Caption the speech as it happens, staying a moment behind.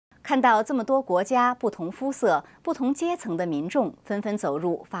看到这么多国家、不同肤色、不同阶层的民众纷纷走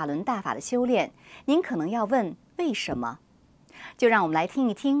入法轮大法的修炼，您可能要问为什么？就让我们来听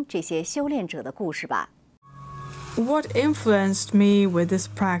一听这些修炼者的故事吧。What influenced me with this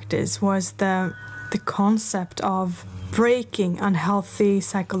practice was the concept of breaking unhealthy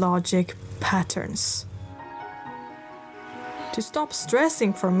psychological patterns. To stop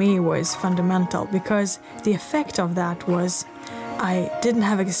stressing for me was fundamental because the effect of that was I didn't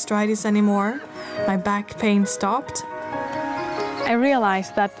have gastritis anymore, my back pain stopped. I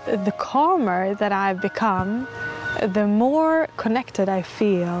realized that the calmer that I've become, the more connected I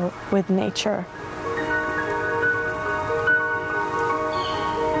feel with nature.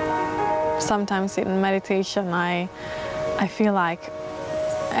 Sometimes in meditation I feel like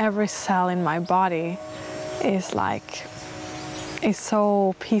every cell in my body is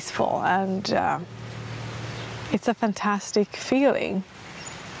so peaceful, and it's a fantastic feeling.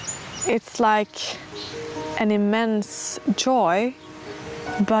 It's like an immense joy,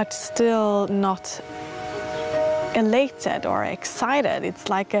 but still not elated or excited. It's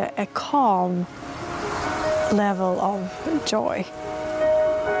like a calm level of joy.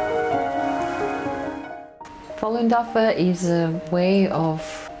 Falun Dafa is a way of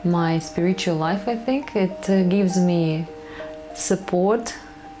my spiritual life, I think. It gives me support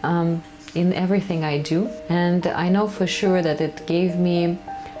in everything I do, and I know for sure that it gave me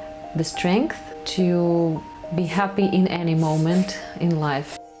the strength to be happy in any moment in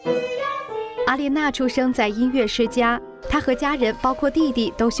life. 阿列娜出生在音乐世家，她和家人包括弟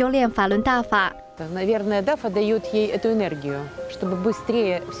弟都修炼法轮大法。Наверное, дафа дает ей эту энергию, чтобы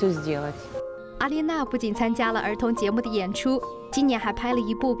быстрее все сделать. 阿列娜不仅参加了儿童节目的演出，今年还拍了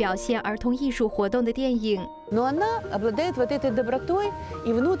一部表现儿童艺术活动的电影。Но она обладает вот этой добротой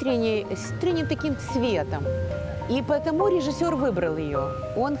и внутренним таким светом. И поэтому режиссер выбрал ее.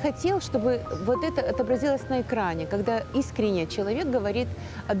 Он хотел, чтобы вот это отобразилось на экране, когда искренне человек говорит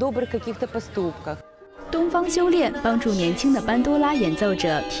о добрых каких-то поступках. 东方修炼帮助年轻的班多拉演奏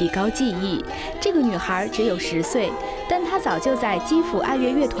者提高技艺。这个女孩只有10岁，但她早就在基辅爱乐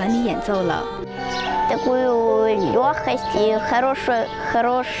乐团里演奏了。Такую легкость и хорошее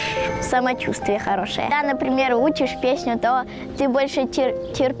самочувствие хорошее. Когда, например, учишь песню, то ты больше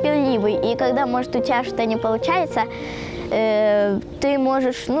терпеливый, и когда, может, у тебя что-то не получается, ты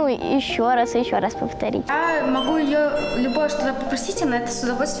можешь, еще раз повторить. Я могу ее любое что-то попросить, она это с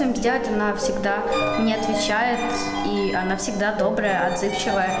удовольствием сделает, она всегда мне отвечает, и она всегда добрая,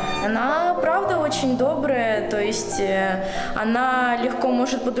 отзывчивая. Она, правда, очень добрая, то есть она легко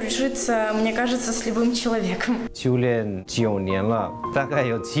может подружиться, мне кажется, с любым человеком. 修炼9年了，大概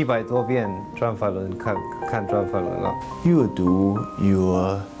有700多遍转法轮，看转法轮了。越读越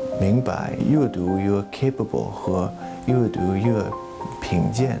明白，越读越 capable 和越读越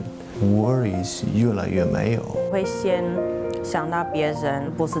贫贱 ，worries 越来越没有。会先想到别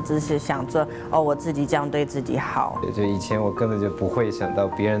人，不是只是想着我自己这样对自己好。就以前我根本就不会想到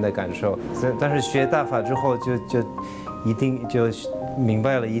别人的感受，但是学大法之后就一定就明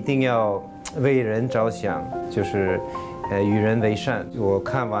白了，一定要为人着想，就是与人为善。我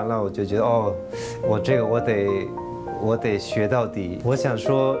看完了，我就觉得我这个我得学到底。我想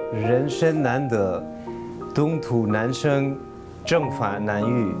说，人生难得，东土难生，正法难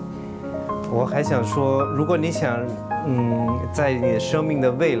遇。我还想说，如果你想，在你的生命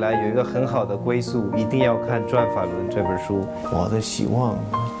的未来有一个很好的归宿，一定要看《转法轮》这本书。我的希望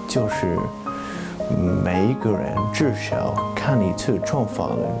就是，每一个人至少看一次《转法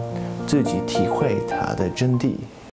轮》，自己体会它的真谛。